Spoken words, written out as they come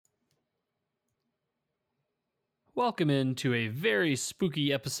Welcome into a very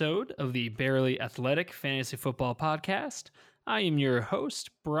spooky episode of the Barely Athletic Fantasy Football Podcast. I am your host,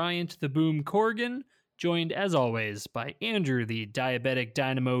 Bryant the Boom Corrigan, joined as always by Andrew the Diabetic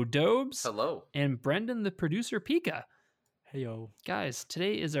Dynamo Dobes. Hello. And Brendan the Producer Pika. Hey, yo. Guys,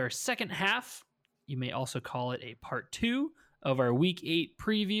 today is our second half. You may also call it a part 2 of our Week 8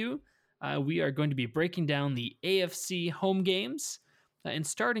 preview. We are going to be breaking down the AFC home games and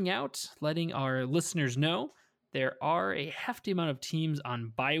starting out, letting our listeners know there are a hefty amount of teams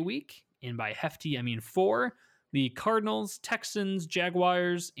on bye week, and by hefty, I mean 4. The Cardinals, Texans,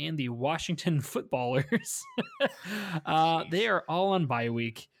 Jaguars, and the Washington Footballers. They are all on bye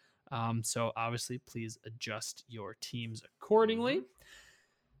week, so obviously please adjust your teams accordingly.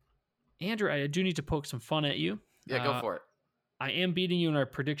 Andrew, I do need to poke some fun at you. Yeah, go for it. I am beating you in our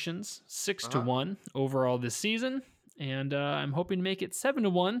predictions 6-1 overall this season. And I'm hoping to make it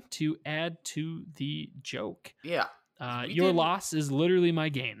 7-1 to add to the joke. Yeah. Your loss is literally my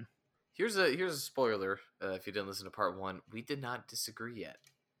gain. Here's a spoiler. If you didn't listen to part 1, we did not disagree yet.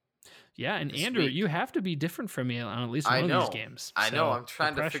 Yeah, and Andrew, you have to be different from me on at least one of these games. I know. I'm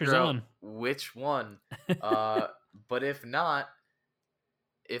trying to figure out which one. But if not,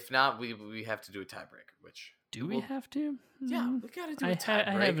 we have to do a tiebreaker. Which we have to? Yeah, we gotta do a tiebreaker.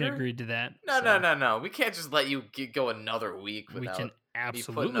 I haven't agreed to that. No. We can't just let you go another week without. We can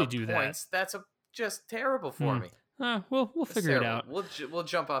absolutely do points. That's just terrible for me. We'll figure it out. We'll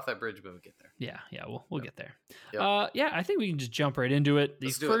jump off that bridge when we get there. Yeah, we'll get there. Yep. I think we can just jump right into it.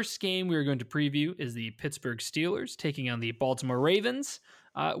 The first game we are going to preview is the Pittsburgh Steelers taking on the Baltimore Ravens,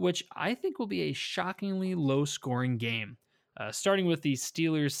 which I think will be a shockingly low-scoring game. Starting with the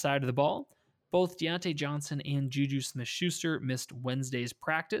Steelers side of the ball, both Deontay Johnson and Juju Smith-Schuster missed Wednesday's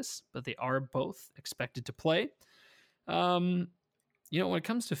practice, but they are both expected to play. When it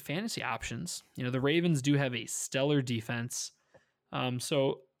comes to fantasy options, the Ravens do have a stellar defense.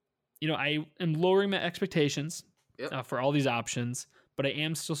 So I am lowering my expectations for all these options, but I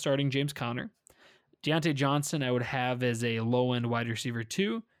am still starting James Conner. Deontay Johnson I would have as a low-end wide receiver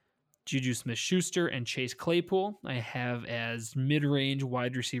 2. Juju Smith-Schuster and Chase Claypool I have as mid-range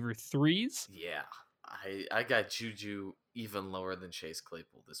wide receiver 3s. Yeah, I got Juju even lower than Chase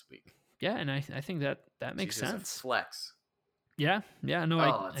Claypool this week. Yeah, and I think that makes Juju's sense. A flex. Yeah, no,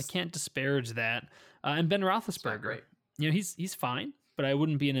 I can't disparage that. And Ben Roethlisberger, he's fine, but I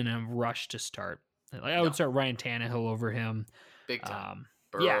wouldn't be in a rush to start. I would start Ryan Tannehill over him. Big time.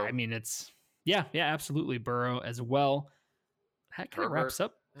 Burrow. Yeah, I mean absolutely Burrow as well. That kind of wraps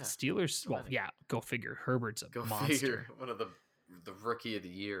up. Yeah. Steelers, go figure. Herbert's a monster. Figure. One of the rookie of the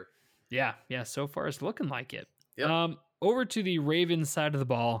year. Yeah. So far it's looking like it. Yep. Over to the Ravens side of the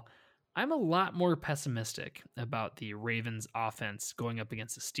ball, I'm a lot more pessimistic about the Ravens offense going up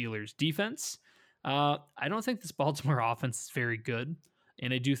against the Steelers defense. I don't think this Baltimore offense is very good,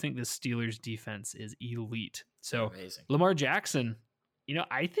 and I do think the Steelers defense is elite. So amazing. Lamar Jackson,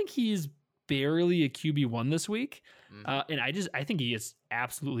 I think he's barely a QB1 this week. And I think he is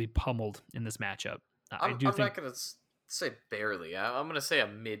absolutely pummeled in this matchup. I'm not going to say barely. I'm going to say a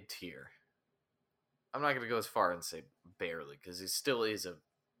mid-tier. I'm not going to go as far and say barely because he still is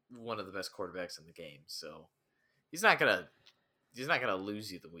one of the best quarterbacks in the game. So he's not going to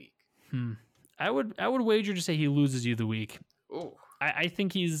lose you the week. I would wager to say he loses you the week. Ooh. I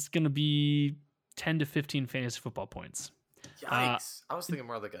think he's going to be 10 to 15 fantasy football points. Yikes. I was thinking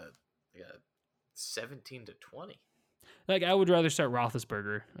more like a 17 to 20. I would rather start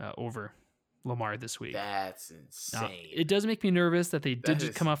Roethlisberger over Lamar this week. That's insane. It does make me nervous that they did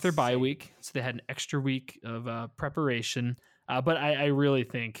just come off their bye week, so they had an extra week of preparation. But I really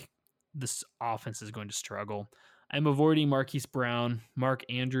think this offense is going to struggle. I'm avoiding Marquise Brown. Mark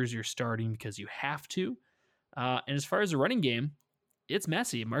Andrews, you're starting because you have to. And as far as the running game, it's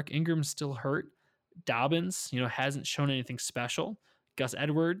messy. Mark Ingram's still hurt. Dobbins, hasn't shown anything special. Gus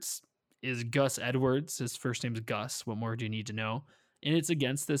Edwards is Gus Edwards. His first name's Gus. What more do you need to know? And it's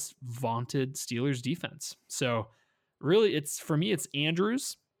against this vaunted Steelers defense. So really, for me, it's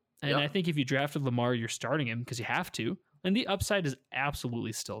Andrews. And I think if you drafted Lamar, you're starting him because you have to. And the upside is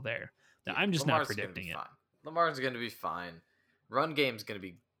absolutely still there. Now, I'm just not predicting it. Lamar's going to be fine. Run game's going to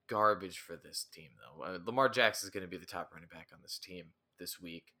be garbage for this team, though. Lamar Jackson is going to be the top running back on this team this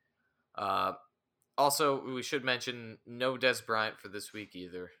week. Also, we should mention no Des Bryant for this week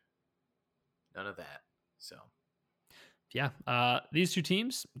either. None of that. So, these two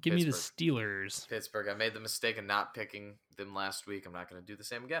teams, give me the Steelers. Pittsburgh. I made the mistake of not picking them last week. I'm not going to do the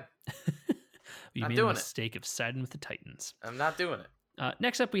same again. You made the mistake of siding with the Titans. I'm not doing it.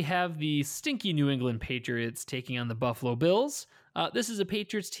 Next up, we have the stinky New England Patriots taking on the Buffalo Bills. This is a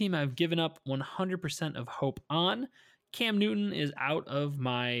Patriots team I've given up 100% of hope on. Cam Newton is out of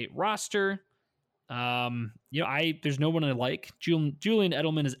my roster. There's no one I like. Julian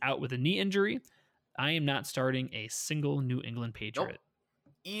Edelman is out with a knee injury. I am not starting a single New England Patriot. Nope.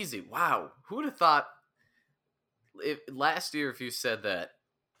 Easy. Wow. Who would have thought last year if you said that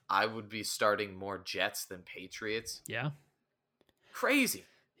I would be starting more Jets than Patriots? Yeah. Crazy.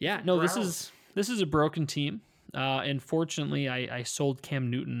 Yeah, no, this is a broken team. And fortunately, I sold Cam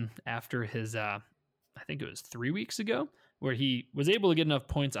Newton after his, I think it was 3 weeks ago, where he was able to get enough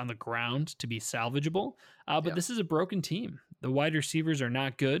points on the ground to be salvageable. But this is a broken team. The wide receivers are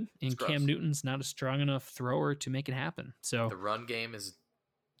not good, and Cam Newton's not a strong enough thrower to make it happen. So the run game is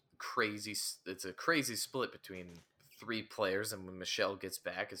crazy. It's a crazy split between 3 players, and when Michelle gets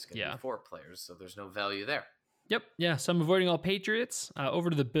back, it's going to be 4 players. So there's no value there. Yep. Yeah. So I'm avoiding all Patriots. Over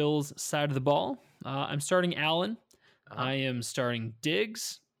to the Bills side of the ball. I'm starting Allen. I am starting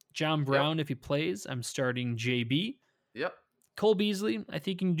Diggs. John Brown, if he plays. I'm starting JB. Yep. Cole Beasley, I think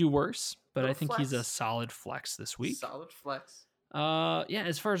he can do worse, but I think he's a solid flex this week. Solid flex.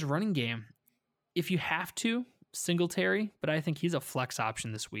 As far as running game, if you have to, Singletary, but I think he's a flex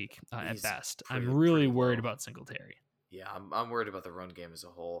option this week at best. I'm really worried about Singletary. Yeah, I'm worried about the run game as a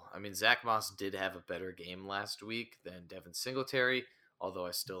whole. I mean, Zach Moss did have a better game last week than Devin Singletary, although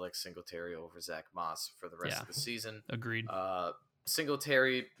I still like Singletary over Zach Moss for the rest of the season. Agreed.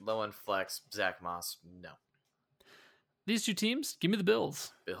 Singletary, low end flex. Zach Moss, no. These 2 teams, give me the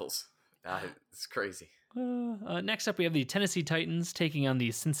Bills. Bills. It's crazy. Next up, we have the Tennessee Titans taking on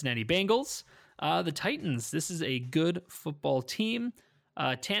the Cincinnati Bengals. The Titans, this is a good football team.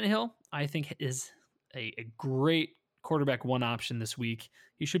 Tannehill, I think, is a great quarterback 1 option this week.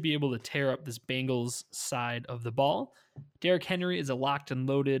 He should be able to tear up this Bengals side of the ball. Derrick Henry is a locked and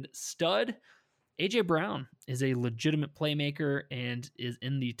loaded stud. A.J. Brown is a legitimate playmaker and is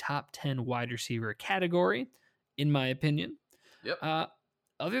in the top 10 wide receiver category, in my opinion. Yep.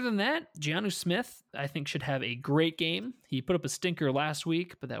 Other than that, Jonnu Smith, I think, should have a great game. He put up a stinker last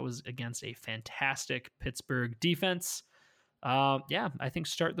week, but that was against a fantastic Pittsburgh defense. I think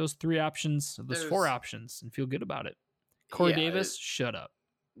start those 3 options, those 4 options, and feel good about it. Corey Davis, shut up.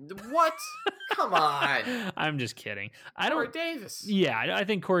 What? Come on. I'm just kidding. Corey Davis. Yeah, I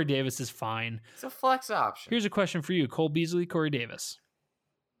think Corey Davis is fine. It's a flex option. Here's a question for you. Cole Beasley, Corey Davis.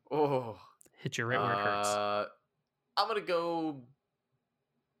 Oh. Hit you right where it hurts. I'm going to go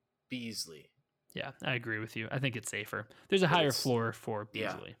Beasley. Yeah, I agree with you. I think it's safer. There's a higher floor for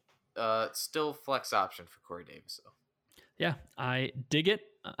Beasley. Yeah. Still flex option for Corey Davis, though. Yeah, I dig it.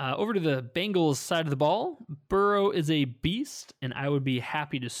 Over to the Bengals side of the ball, Burrow is a beast, and I would be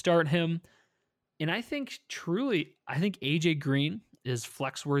happy to start him. And I think, AJ Green is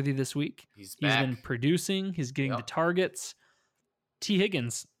flex-worthy this week. He's been producing. He's getting the targets. T.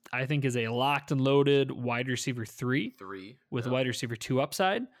 Higgins, I think, is a locked and loaded wide receiver 3 with wide receiver 2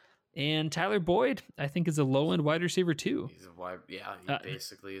 upside. And Tyler Boyd, I think, is a low-end wide receiver 2. He's a wide, he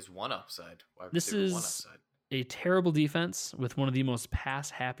basically is 1 upside. This is a terrible defense with one of the most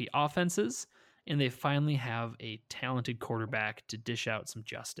pass-happy offenses, and they finally have a talented quarterback to dish out some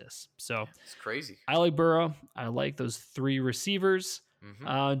justice. So it's crazy. I like Burrow. I like those 3 receivers.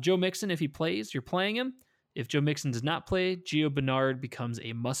 Joe Mixon, if he plays, you're playing him. If Joe Mixon does not play, Gio Bernard becomes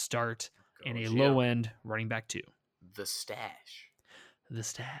a must-start and a low-end running back 2. The stash.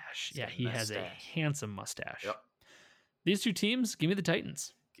 Yeah, he has a handsome mustache. Yep. These 2 teams, give me the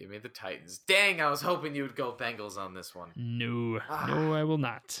Titans. Give me the Titans. Dang, I was hoping you would go Bengals on this one. No, I will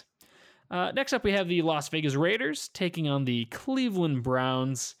not. Next up, we have the Las Vegas Raiders taking on the Cleveland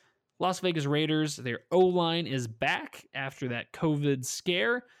Browns. Las Vegas Raiders, their O-line is back after that COVID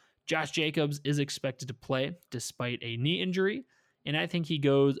scare. Josh Jacobs is expected to play despite a knee injury, and I think he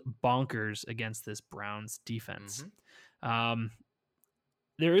goes bonkers against this Browns defense.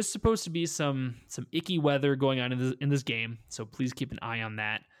 There is supposed to be some icky weather going on in this game, so please keep an eye on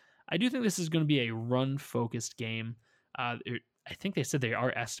that. I do think this is going to be a run-focused game. I think they said they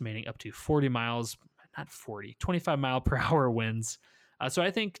are estimating up to 25 mile per hour winds. So I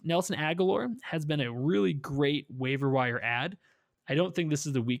think Nelson Aguilar has been a really great waiver wire add. I don't think this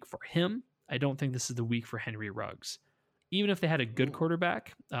is the week for him. I don't think this is the week for Henry Ruggs. Even if they had a good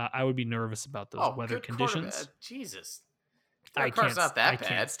quarterback, I would be nervous about those weather conditions. Jesus. Carr's not that bad. I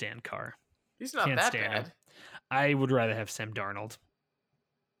can't stand Carr. He's not that bad. Him. I would rather have Sam Darnold.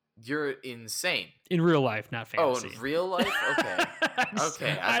 You're insane. In real life, not fantasy. Oh, in real life? Okay.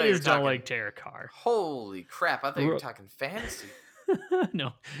 Okay. I just don't like Derek Carr. Holy crap. I thought you were talking fantasy.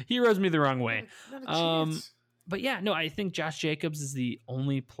 No, he rubs me the wrong way. Not a chance. But yeah, no, I think Josh Jacobs is the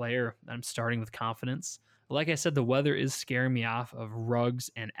only player that I'm starting with confidence. But like I said, the weather is scaring me off of Ruggs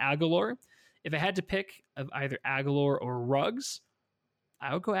and Aguilar. If I had to pick of either Aguilar or Ruggs,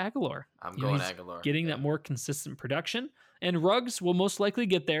 I would go Aguilar. I'm going he's Aguilar. Getting that more consistent production. And Ruggs will most likely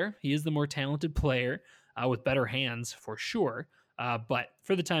get there. He is the more talented player with better hands for sure. But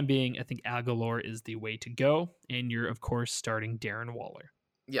for the time being, I think Aguilar is the way to go. And you're, of course, starting Darren Waller.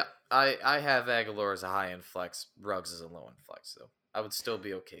 Yeah, I have Aguilar as a high-end flex. Ruggs as a low-end flex, though. I would still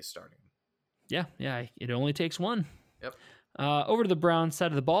be okay starting him. Yeah. It only takes one. Yep. Over to the Browns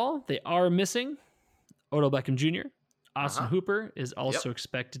side of the ball, they are missing Odell Beckham Jr. Austin Hooper is also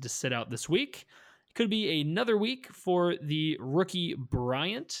expected to sit out this week. Could be another week for the rookie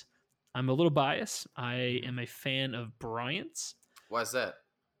Bryant. I'm a little biased. I am a fan of Bryant's. Why is that?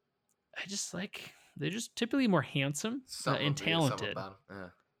 I just like, they're just typically more handsome and talented.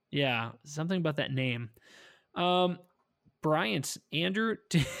 Yeah, something about that name. Bryant, Andrew,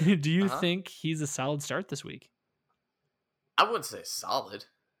 do you think he's a solid start this week? I wouldn't say solid.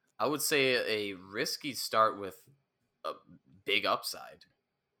 I would say a risky start with a big upside.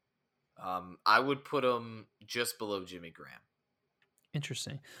 I would put him just below Jimmy Graham.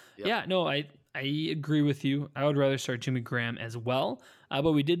 Interesting. Yep. Yeah, no, I agree with you. I would rather start Jimmy Graham as well.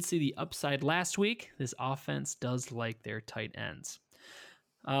 But we did see the upside last week. This offense does like their tight ends.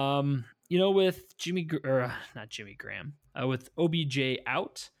 With not Jimmy Graham, with OBJ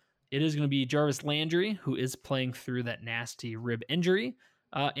out, it is going to be Jarvis Landry, who is playing through that nasty rib injury,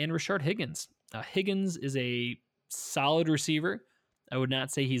 and Rashard Higgins. Higgins is a solid receiver. I would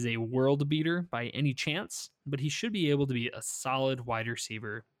not say he's a world beater by any chance, but he should be able to be a solid wide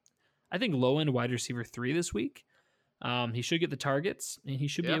receiver. I think low-end wide receiver 3 this week. He should get the targets, and he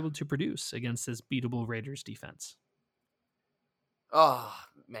should be able to produce against this beatable Raiders defense. Oh,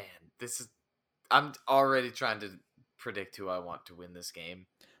 man. I'm already trying to predict who I want to win this game.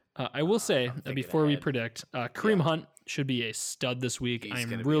 I will say, before we predict, Kareem Hunt should be a stud this week.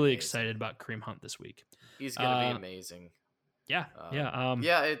 I'm really excited about Kareem Hunt this week. He's going to be amazing. Yeah.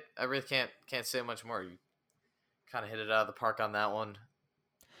 I really can't say much more. You kind of hit it out of the park on that one.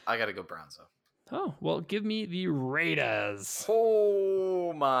 I got to go Browns, though. Oh, well, give me the Raiders.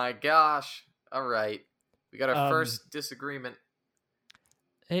 Oh, my gosh. All right. We got our first disagreement.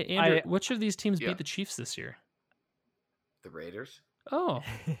 Hey, Andrew, which of these teams beat the Chiefs this year? The Raiders. Oh,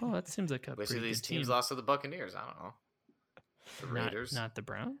 that seems like a which pretty of these good teams team. lost to the Buccaneers? I don't know. The Raiders. Not the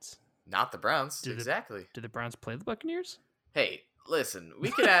Browns? Not the Browns, exactly. Did the Browns play the Buccaneers? Hey, listen,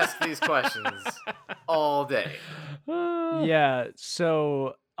 we can ask these questions all day. Yeah,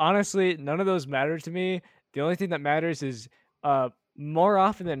 so honestly, none of those matter to me. The only thing that matters is more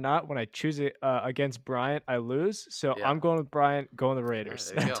often than not, when I choose it against Bryant, I lose. So I'm going with Bryant, going the Raiders.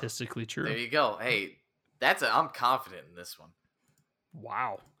 Statistically true. There you go. Hey, I'm confident in this one.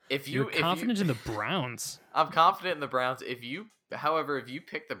 Wow. You're confident in the Browns. I'm confident in the Browns. However, if you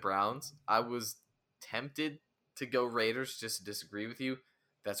pick the Browns, I was tempted to go Raiders just to disagree with you.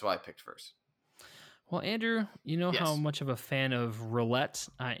 That's why I picked first. Well, Andrew, you know how much of a fan of roulette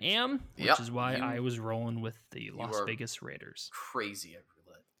I am, which is why I was rolling with the Las Vegas Raiders. Crazy at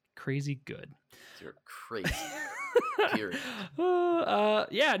roulette. Crazy good. You're crazy. Period.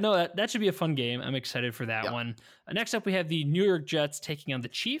 That should be a fun game. I'm excited for that one. Next up, we have the New York Jets taking on the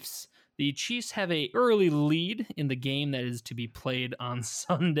Chiefs. The Chiefs have a early lead in the game that is to be played on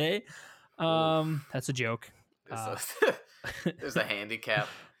Sunday. That's a joke. There's a handicap.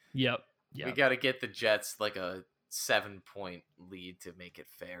 Yep. We got to get the Jets like a 7-point lead to make it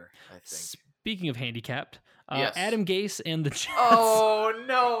fair, I think. Speaking of handicapped, Adam Gase and the Jets. Oh,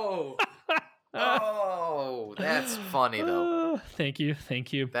 no. Oh, that's funny, though. Thank you.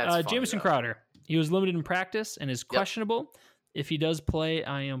 That's funny, Jamison Crowder. He was limited in practice and is questionable. If he does play,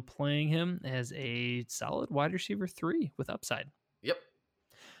 I am playing him as a solid wide receiver 3 with upside. Yep.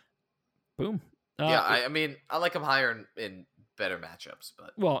 Boom. I mean, I like him higher in better matchups,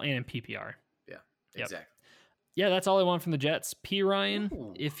 but and in PPR. Yeah, exactly. Yeah, that's all I want from the Jets. P.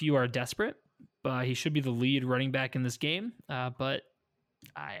 Ryan, if you are desperate, he should be the lead running back in this game. But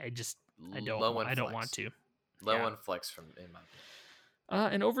I don't want to. Low on flex in my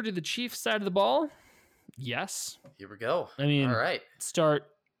opinion. And over to the Chiefs side of the ball. Yes. Here we go. I mean, all right. Start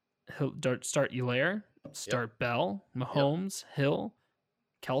Hilaire, start Bell, Mahomes, Hill,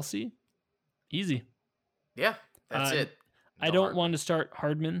 Kelsey. Easy. Yeah, that's it. I don't want to start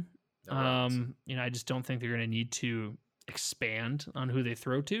Hardman. I just don't think they're going to need to expand on who they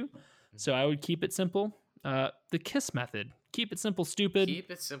throw to. So I would keep it simple. The KISS method. Keep it simple, stupid.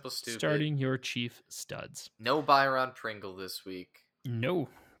 Keep it simple, stupid. Starting your chief studs. No Byron Pringle this week. No.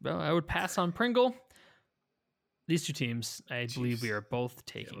 Well, I would pass on Pringle. These two teams, I believe we are both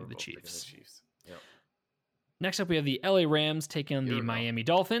taking the Chiefs. Yep. Next up, we have the LA Rams taking on the Miami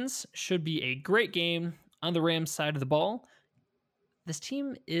Dolphins. Should be a great game on the Rams side of the ball. This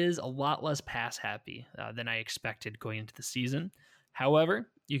team is a lot less pass happy than I expected going into the season.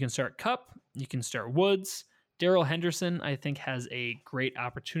 However, you can start Kupp, you can start Woods. Darrell Henderson, I think, has a great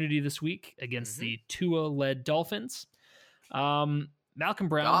opportunity this week against the Tua-led Dolphins. Malcolm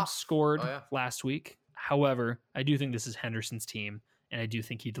Brown scored last week. However, I do think this is Henderson's team, and I do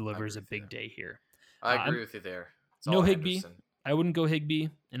think he delivers a big day here. I agree with you there. No Higbee. Henderson. I wouldn't go Higbee,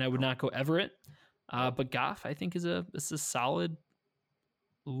 and I would not go Everett. But Goff, I think, is a solid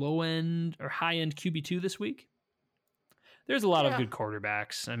low-end or high-end QB2 this week. There's a lot of good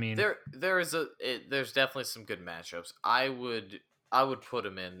quarterbacks. I mean, there's definitely some good matchups. I would put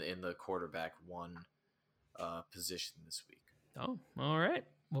him in the quarterback 1 position this week. Oh, all right.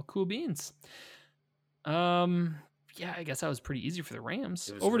 Well, cool beans. Yeah, I guess that was pretty easy for the Rams.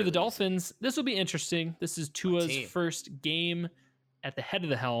 Over to the Dolphins. This will be interesting. This is Tua's first game at the head of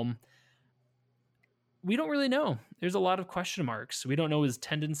the helm. We don't really know. There's a lot of question marks. We don't know his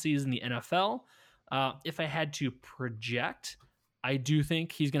tendencies in the NFL. If I had to project, I do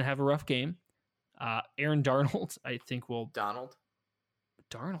think he's going to have a rough game. Aaron Darnold, I think will... Darnold?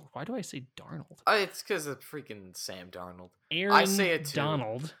 Why do I say Darnold? It's because of freaking Sam Darnold. I say it too.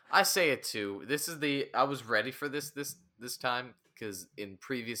 Donald. I say it too. I was ready for this time because in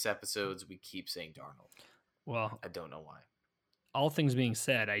previous episodes we keep saying Darnold. Well, I don't know why. All things being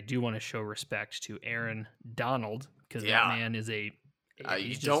said, I do want to show respect to Aaron Donald because that man is a...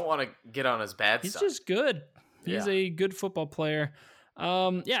 you don't want to get on his bad side. He's just good. He's a good football player.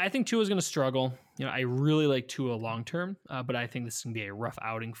 I think Tua's going to struggle. I really like Tua long term, but I think this is going to be a rough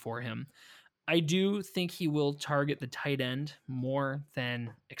outing for him. I do think he will target the tight end more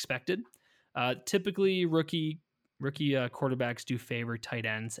than expected. Typically, rookie quarterbacks do favor tight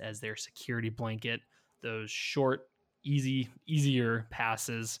ends as their security blanket. Those short, easier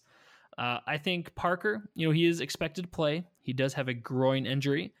passes. I think Parker, he is expected to play. He does have a groin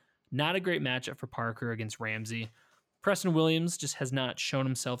injury. Not a great matchup for Parker against Ramsey. Preston Williams just has not shown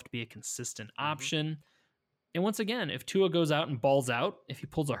himself to be a consistent option. And once again, if Tua goes out and balls out, if he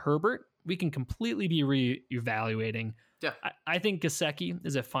pulls a Herbert, we can completely be re-evaluating. Yeah. I think Gesicki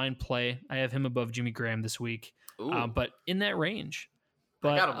is a fine play. I have him above Jimmy Graham this week, but in that range.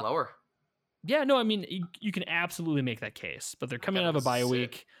 But, I got him lower. Yeah, no, I mean, you can absolutely make that case, but they're coming out of a bye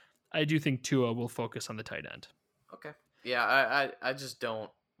week. I do think Tua will focus on the tight end. Okay. Yeah, I just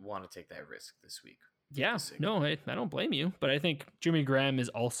don't want to take that risk this week. Yeah, no, I don't blame you, but I think Jimmy Graham is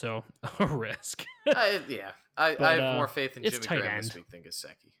also a risk. I have more faith in Jimmy Graham this week than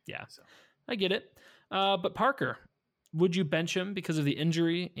Gesicki. Yeah, so. I get it. But Parker, would you bench him because of the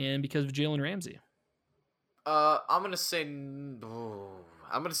injury and because of Jalen Ramsey? I'm gonna say no.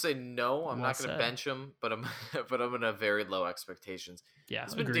 I'm not gonna bench him, but I'm gonna have very low expectations. Yeah,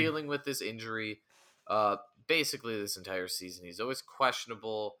 he's been dealing with this injury basically this entire season. He's always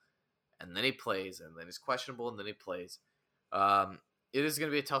questionable. And then he plays, and then he's questionable, and then he plays. It is going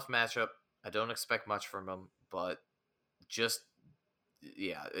to be a tough matchup. I don't expect much from him, but just,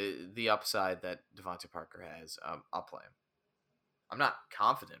 the upside that Devontae Parker has, I'll play him. I'm not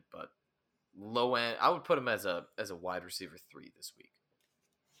confident, but low end, I would put him as a wide receiver 3 this week.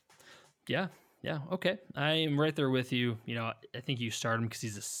 Yeah, okay. I am right there with you. I think you start him because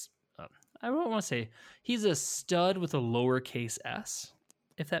he's I don't want to say he's a stud with a lowercase s.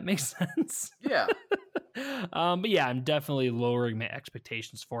 If that makes sense. Yeah. But yeah, I'm definitely lowering my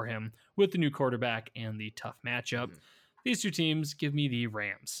expectations for him with the new quarterback and the tough matchup. These two teams give me the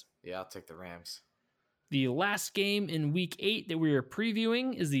Rams. Yeah, I'll take the Rams. The last game in week 8 that we are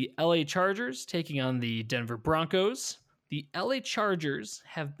previewing is the LA Chargers taking on the Denver Broncos. The LA Chargers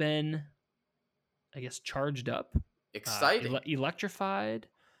have been, I guess, charged up. Exciting. Electrified.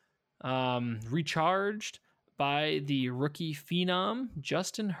 Recharged by the rookie phenom,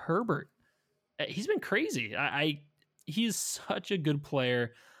 Justin Herbert. He's been crazy. He's such a good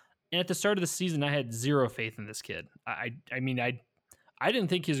player. And at the start of the season, I had zero faith in this kid. I didn't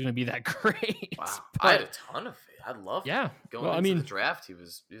think he was going to be that great. Wow. I had a ton of faith. I love him. Going into the draft, he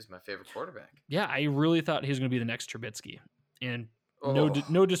was my favorite quarterback. Yeah, I really thought he was going to be the next Trubisky. And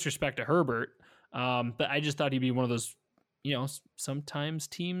no disrespect to Herbert, but I just thought he'd be one of those, sometimes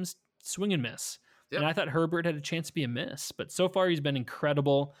teams swing and miss. Yep. And I thought Herbert had a chance to be a miss, but so far he's been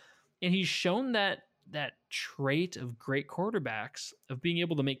incredible. And he's shown that trait of great quarterbacks of being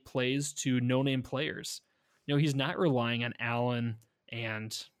able to make plays to no-name players. He's not relying on Allen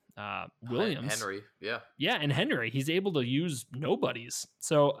and Williams. Henry, yeah. Yeah, and Henry. He's able to use nobodies.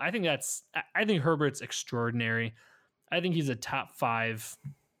 So I think Herbert's extraordinary. I think he's a top 5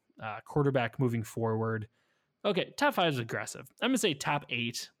 quarterback moving forward. Okay, top 5 is aggressive. I'm going to say top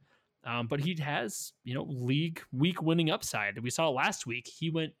 8. But he has, league week winning upside. We saw it last week. He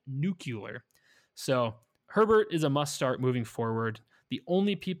went nuclear. So Herbert is a must start moving forward. The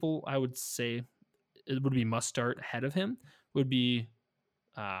only people I would say it would be must start ahead of him would be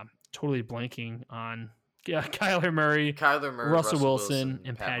totally blanking on Kyler Murray, Russell Wilson,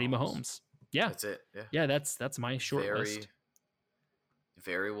 and Patty Mahomes. Yeah, that's it. Yeah, that's my short list.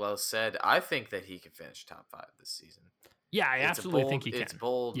 Very well said. I think that he can finish top 5 this season. Yeah, I absolutely think he can. It's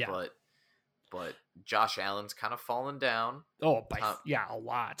bold, yeah. But Josh Allen's kind of fallen down. Oh, a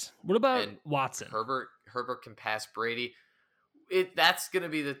lot. What about Watson? Herbert can pass Brady. That's going to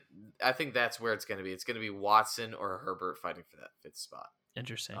be I think that's where it's going to be. It's going to be Watson or Herbert fighting for that 5th spot.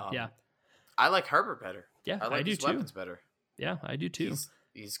 Interesting. Yeah. I like Herbert better. Yeah, I like I do his too. weapons better. Yeah, I do too.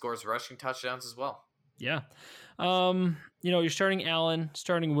 He scores rushing touchdowns as well. Yeah. You're starting Allen,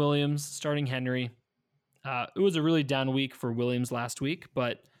 starting Williams, starting Henry. It was a really down week for Williams last week,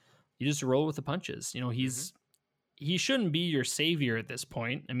 but you just roll with the punches. He shouldn't be your savior at this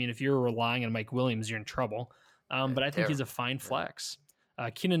point. I mean, if you're relying on Mike Williams, you're in trouble. But I think he's a fine flex.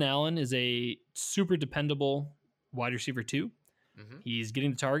 Keenan Allen is a super dependable wide receiver too. Mm-hmm. He's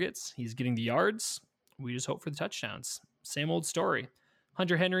getting the targets. He's getting the yards. We just hope for the touchdowns. Same old story.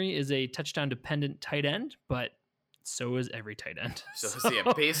 Hunter Henry is a touchdown dependent tight end, but so is every tight end.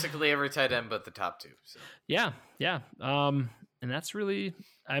 So basically every tight end but the top 2. So. Yeah. And that's really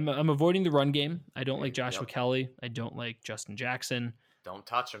I'm avoiding the run game. I don't like Joshua Kelly. I don't like Justin Jackson. Don't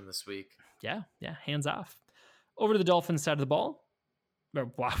touch him this week. Yeah, hands off. Over to the Dolphins side of the ball.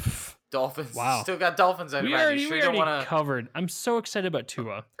 Wow. Dolphins. Wow. Still got Dolphins. We already covered. I'm so excited about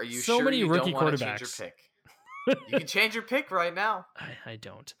Tua. Are you so sure many you rookie don't quarterbacks. Change your pick? You can change your pick right now. I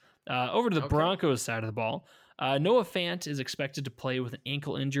don't. Over to the Broncos side of the ball. Noah Fant is expected to play with an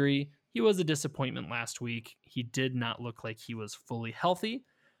ankle injury. He was a disappointment last week. He did not look like he was fully healthy.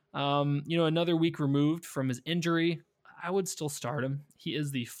 Another week removed from his injury. I would still start him. He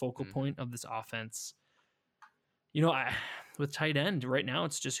is the focal point of this offense. With tight end right now,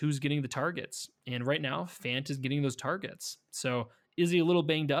 it's just who's getting the targets. And right now, Fant is getting those targets. So is he a little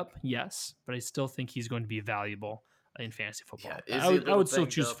banged up? Yes, but I still think he's going to be valuable in fantasy football. Yeah, I would still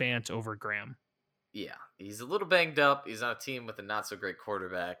choose Fant over Graham. Yeah, he's a little banged up. He's on a team with a not so great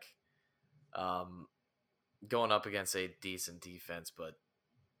quarterback, going up against a decent defense. But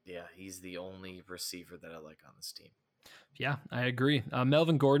yeah, he's the only receiver that I like on this team. Yeah, I agree.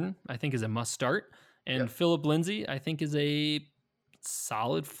 Melvin Gordon, I think, is a must start. And Phillip Lindsay, I think, is a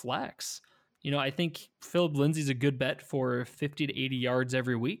solid flex. I think Phillip Lindsay's a good bet for 50 to 80 yards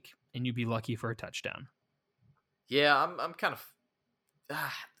every week, and you'd be lucky for a touchdown. Yeah, I'm kind of...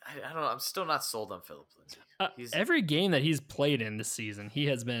 I don't know. I'm still not sold on Phillip Lindsay. Every game that he's played in this season, he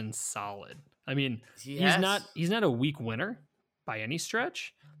has been solid. I mean, he's not a weak winner by any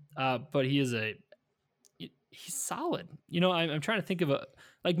stretch, but he's solid. I'm trying to think of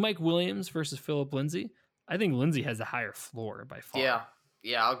like Mike Williams versus Phillip Lindsay. I think Lindsay has a higher floor by far.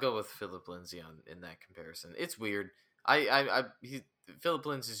 Yeah, I'll go with Phillip Lindsay in that comparison. It's weird. Phillip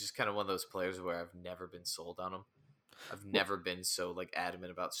Lindsay is just kind of one of those players where I've never been sold on him. I've never been so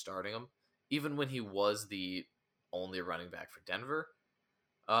adamant about starting him, even when he was the only running back for Denver.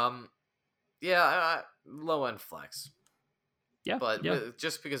 Low end flex. Yeah, but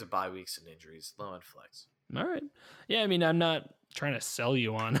just because of bye weeks and injuries, low end flex. All right. Yeah, I mean, I'm not trying to sell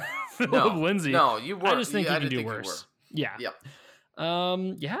you on Phillip Lindsay. No, you were. I just think you can do worse. Yeah.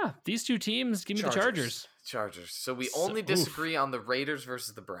 Yep. These two teams, give me the Chargers. So we only disagree on the Raiders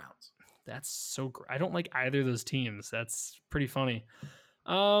versus the Browns. That's so great. I don't like either of those teams. That's pretty funny.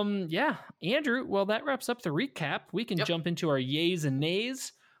 Andrew, well, that wraps up the recap. We can jump into our yays and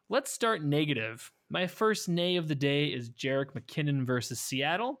nays. Let's start negative. My first nay of the day is Jerick McKinnon versus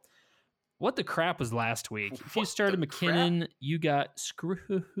Seattle. What the crap was last week? If you started McKinnon, you got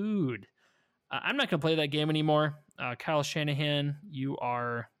screwed. I'm not going to play that game anymore. Kyle Shanahan, you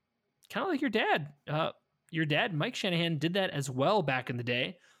are kind of like your dad. Your dad, Mike Shanahan, did that as well back in the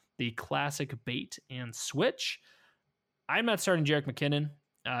day. The classic bait and switch. I'm not starting Jerick McKinnon.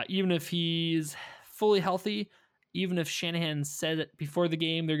 Even if he's fully healthy, even if Shanahan said it before the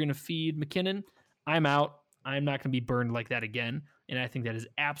game they're going to feed McKinnon, I'm out. I'm not going to be burned like that again. And I think that is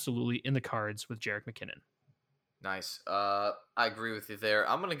absolutely in the cards with Jerick McKinnon. Nice. I agree with you there.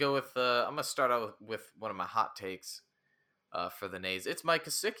 I'm going to go with, I'm going to start out with one of my hot takes for the nays. It's Mike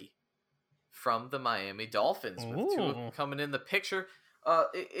Gesicki from the Miami Dolphins with Tua coming in the picture.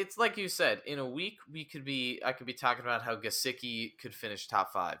 It's like you said, in a week I could be talking about how Gesicki could finish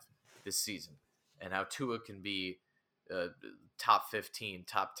top 5 this season and how Tua can be top 15,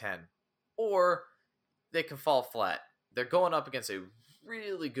 top 10. Or they can fall flat. They're going up against a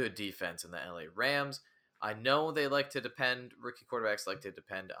really good defense in the LA Rams. I know rookie quarterbacks like to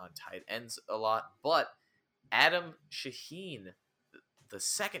depend on tight ends a lot, but Adam Shaheen, the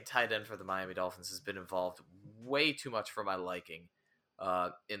second tight end for the Miami Dolphins, has been involved way too much for my liking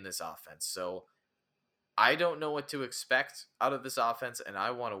in this offense. So I don't know what to expect out of this offense, and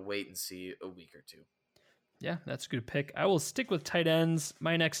I want to wait and see a week or two. Yeah, that's a good pick. I will stick with tight ends.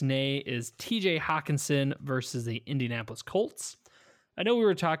 My next nay is TJ Hockenson versus the Indianapolis Colts. I know we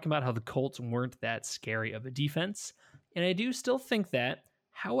were talking about how the Colts weren't that scary of a defense, and I do still think that.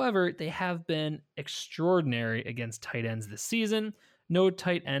 However, they have been extraordinary against tight ends this season. No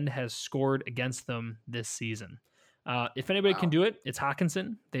tight end has scored against them this season. If anybody can do it, it's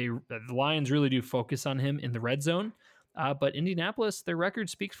Hockenson. The Lions really do focus on him in the red zone. But Indianapolis, their record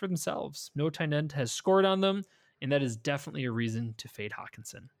speaks for themselves. No tight end has scored on them, and that is definitely a reason to fade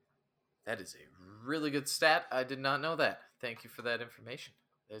Hockenson. That is a really good stat. I did not know that. Thank you for that information.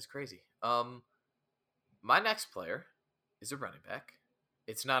 That is crazy. My next player is a running back.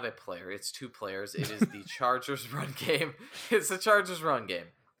 It's not a player. It's two players. It is the Chargers run game. It's the Chargers run game.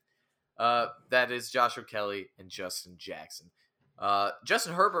 That is Joshua Kelly and Justin Jackson.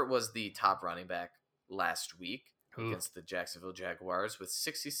 Justin Herbert was the top running back last week against the Jacksonville Jaguars with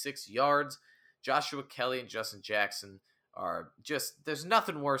 66 yards. Joshua Kelly and Justin Jackson are just, there's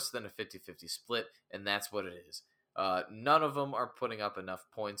nothing worse than a 50-50 split, and that's what it is. None of them are putting up enough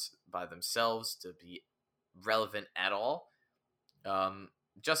points by themselves to be relevant at all.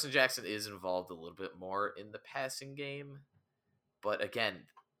 Justin Jackson is involved a little bit more in the passing game, but again,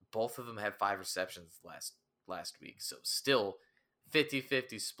 both of them had 5 receptions last week, so still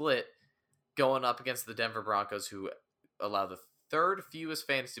 50-50 split going up against the Denver Broncos, who allow the third fewest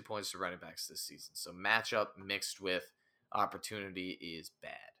fantasy points to running backs this season. So matchup mixed with opportunity is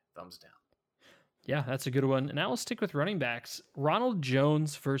bad. Thumbs down. Yeah, that's a good one. And I will stick with running backs. Ronald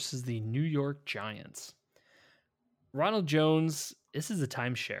Jones versus the New York Giants. Ronald Jones, this is a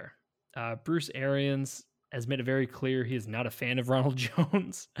timeshare. Bruce Arians has made it very clear he is not a fan of Ronald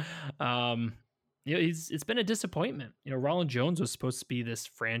Jones. It's been a disappointment. Ronald Jones was supposed to be this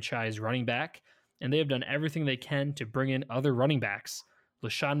franchise running back, and they have done everything they can to bring in other running backs.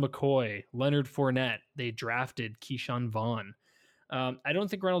 LaShawn McCoy, Leonard Fournette. They drafted Keyshawn Vaughn. I don't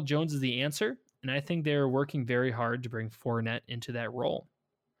think Ronald Jones is the answer, and I think they're working very hard to bring Fournette into that role.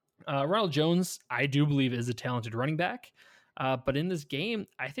 Ronald Jones, I do believe, is a talented running back, but in this game,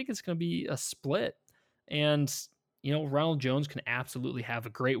 I think it's going to be a split. And, Ronald Jones can absolutely have a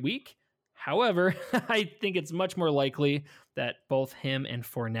great week. However, I think it's much more likely that both him and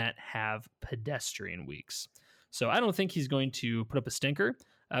Fournette have pedestrian weeks. So I don't think he's going to put up a stinker,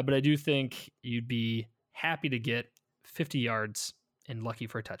 but I do think you'd be happy to get 50 yards and lucky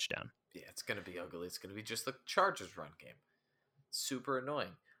for a touchdown. Yeah, it's going to be ugly. It's going to be just the Chargers run game. Super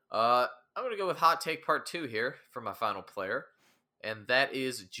annoying. I'm going to go with hot take part 2 here for my final player, and that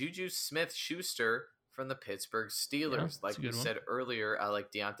is Juju Smith-Schuster from the Pittsburgh Steelers. Yeah, like we said earlier, I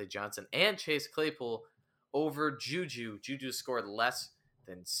like Deontay Johnson and Chase Claypool over Juju. Juju scored less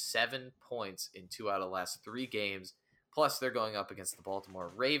than 7 points in 2 out of the last 3 games. Plus, they're going up against the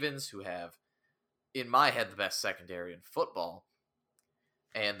Baltimore Ravens, who have, in my head, the best secondary in football.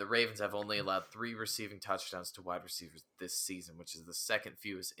 And the Ravens have only allowed 3 receiving touchdowns to wide receivers this season, which is the second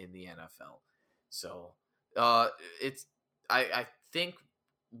fewest in the NFL. So, I think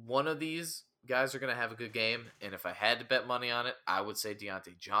one of these guys are going to have a good game, and if I had to bet money on it, I would say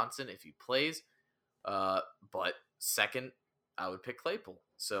Deontay Johnson if he plays. But second, I would pick Claypool.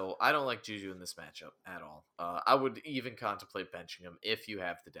 So I don't like Juju in this matchup at all. I would even contemplate benching him if you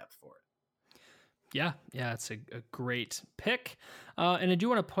have the depth for it. Yeah, it's a great pick. And I do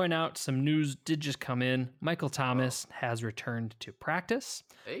want to point out some news did just come in. Michael Thomas has returned to practice.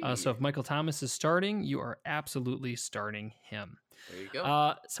 Hey. So if Michael Thomas is starting, you are absolutely starting him. There you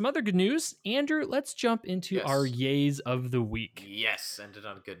go. Some other good news. Andrew, let's jump into our yays of the week. Yes, ended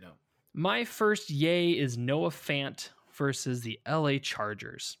on a good note. My first yay is Noah Fant versus the LA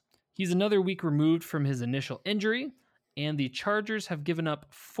Chargers. He's another week removed from his initial injury, and the Chargers have given up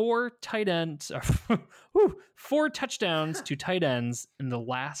 4 touchdowns to tight ends in the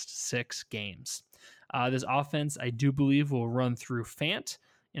last 6 games. This offense, I do believe, will run through Fant,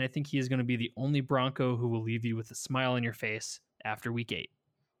 and I think he is going to be the only Bronco who will leave you with a smile on your face after week 8.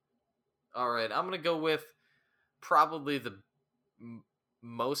 All right, I'm going to go with probably the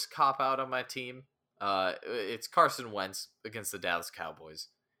most cop-out on my team. It's Carson Wentz against the Dallas Cowboys.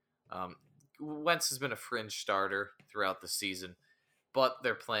 Wentz has been a fringe starter throughout the season, but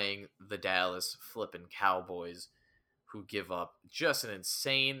they're playing the Dallas flipping Cowboys, who give up just an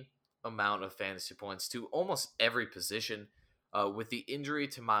insane amount of fantasy points to almost every position. With the injury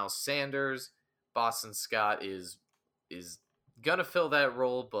to Miles Sanders, Boston Scott is gonna fill that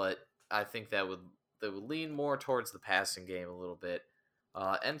role, but I think that would lean more towards the passing game a little bit.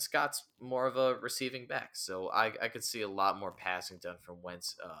 And Scott's more of a receiving back, so I could see a lot more passing done from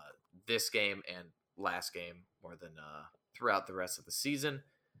Wentz this game and last game more than throughout the rest of the season.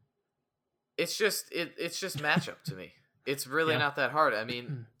 It's just matchup to me. It's really not that hard. I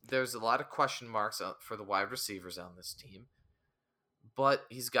mean, there's a lot of question marks for the wide receivers on this team, but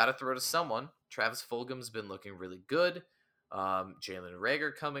he's got to throw to someone. Travis Fulgham's been looking really good. Jalen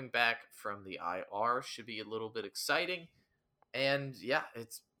Reagor coming back from the IR should be a little bit exciting. And yeah,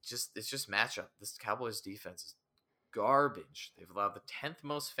 it's just matchup. This Cowboys defense is garbage. They've allowed the 10th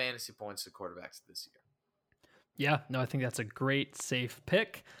most fantasy points to quarterbacks this year. Yeah, no, I think that's a great safe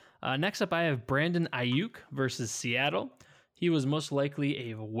pick. Next up, I have Brandon Aiyuk versus Seattle. He was most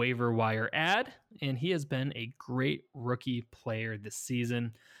likely a waiver wire ad, and he has been a great rookie player this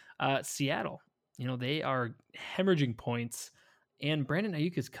season. Seattle, they are hemorrhaging points, and Brandon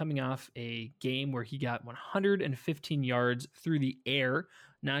Aiyuk is coming off a game where he got 115 yards through the air,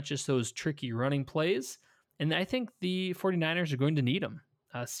 not just those tricky running plays. And I think the 49ers are going to need him.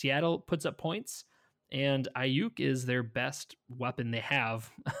 Seattle puts up points, and Aiyuk is their best weapon they have,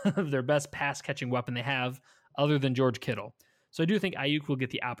 their best pass-catching weapon they have, other than George Kittle. So I do think Aiyuk will get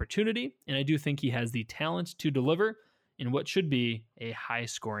the opportunity, and I do think he has the talent to deliver in what should be a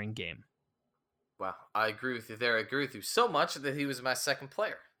high-scoring game. Wow, I agree with you there. I agree with you so much that he was my second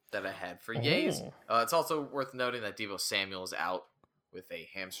player that I had for Yays. It's also worth noting that Deebo Samuel is out with a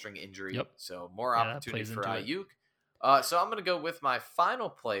hamstring injury, so more opportunity for Aiyuk. So I'm going to go with my final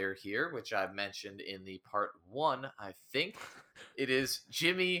player here, which I mentioned in the part 1, I think. It is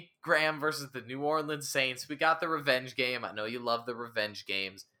Jimmy Graham versus the New Orleans Saints. We got the revenge game. I know you love the revenge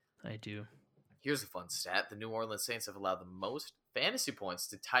games. I do. Here's a fun stat. The New Orleans Saints have allowed the most fantasy points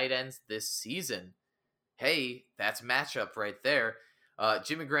to tight ends this season. Hey, that's matchup right there.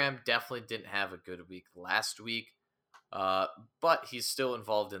 Jimmy Graham definitely didn't have a good week last week, but he's still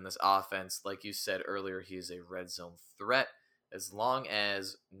involved in this offense. Like you said earlier, he is a red zone threat. As long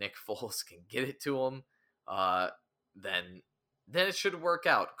as Nick Foles can get it to him, then it should work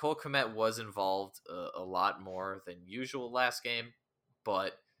out. Cole Kmet was involved a lot more than usual last game,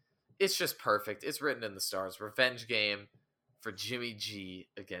 but it's just perfect. It's written in the stars. Revenge game for Jimmy G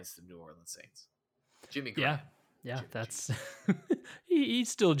against the New Orleans Saints. Jimmy Graham. Yeah, Jimmy that's he's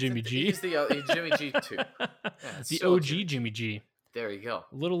still Jimmy G. He's the Jimmy G too. Yeah, the OG Jimmy G. There you go.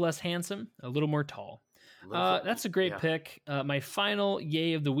 A little less handsome, a little more tall. That's a great pick. My final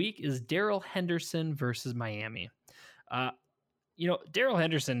yay of the week is Darrell Henderson versus Miami. Darrell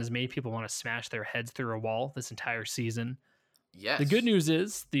Henderson has made people want to smash their heads through a wall this entire season. Yes. The good news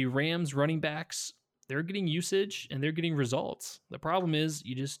is the Rams running backs, they're getting usage and they're getting results. The problem is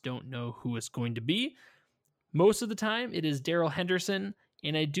you just don't know who it's going to be. Most of the time it is Darrell Henderson,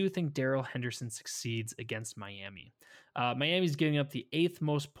 and I do think Darrell Henderson succeeds against Miami. Miami's giving up the 8th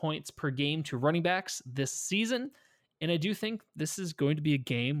most points per game to running backs this season, and I do think this is going to be a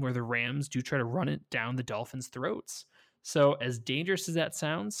game where the Rams do try to run it down the Dolphins' throats. So as dangerous as that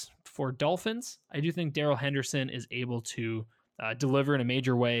sounds for Dolphins, I do think Darrell Henderson is able to deliver in a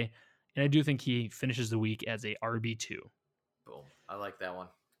major way, and I do think he finishes the week as a RB2. Boom. I like that one.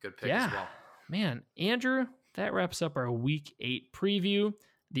 Good pick as well. Man, Andrew, that wraps up our Week 8 preview.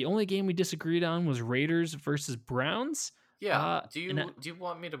 The only game we disagreed on was Raiders versus Browns. Yeah. Do you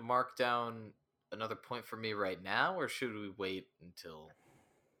want me to mark down another point for me right now, or should we wait until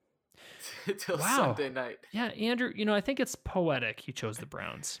Sunday night? Yeah, Andrew, I think it's poetic you chose the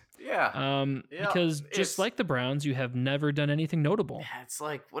Browns. Yeah. Because just like the Browns, you have never done anything notable. Yeah, it's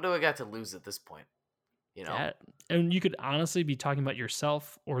like, what do I got to lose at this point? And you could honestly be talking about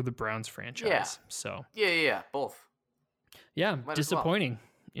yourself or the Browns franchise. Yeah. So yeah, both. Yeah, disappointing.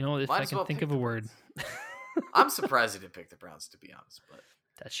 If I can think of a word. I'm surprised you didn't pick the Browns, to be honest, but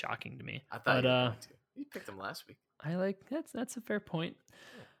that's shocking to me. I thought you were going to. You picked them last week. That's a fair point.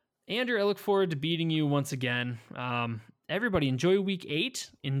 Andrew, I look forward to beating you once again. Everybody, enjoy Week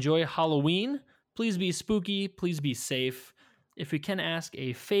 8. Enjoy Halloween. Please be spooky. Please be safe. If we can ask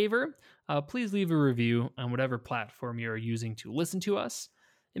a favor, please leave a review on whatever platform you're using to listen to us.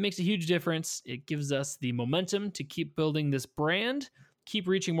 It makes a huge difference. It gives us the momentum to keep building this brand, keep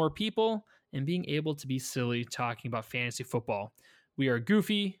reaching more people, and being able to be silly talking about fantasy football. We are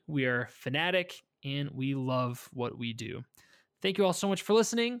goofy, we are fanatic, and we love what we do. Thank you all so much for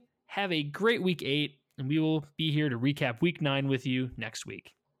listening. Have a great Week 8, and we will be here to recap Week 9 with you next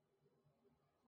week.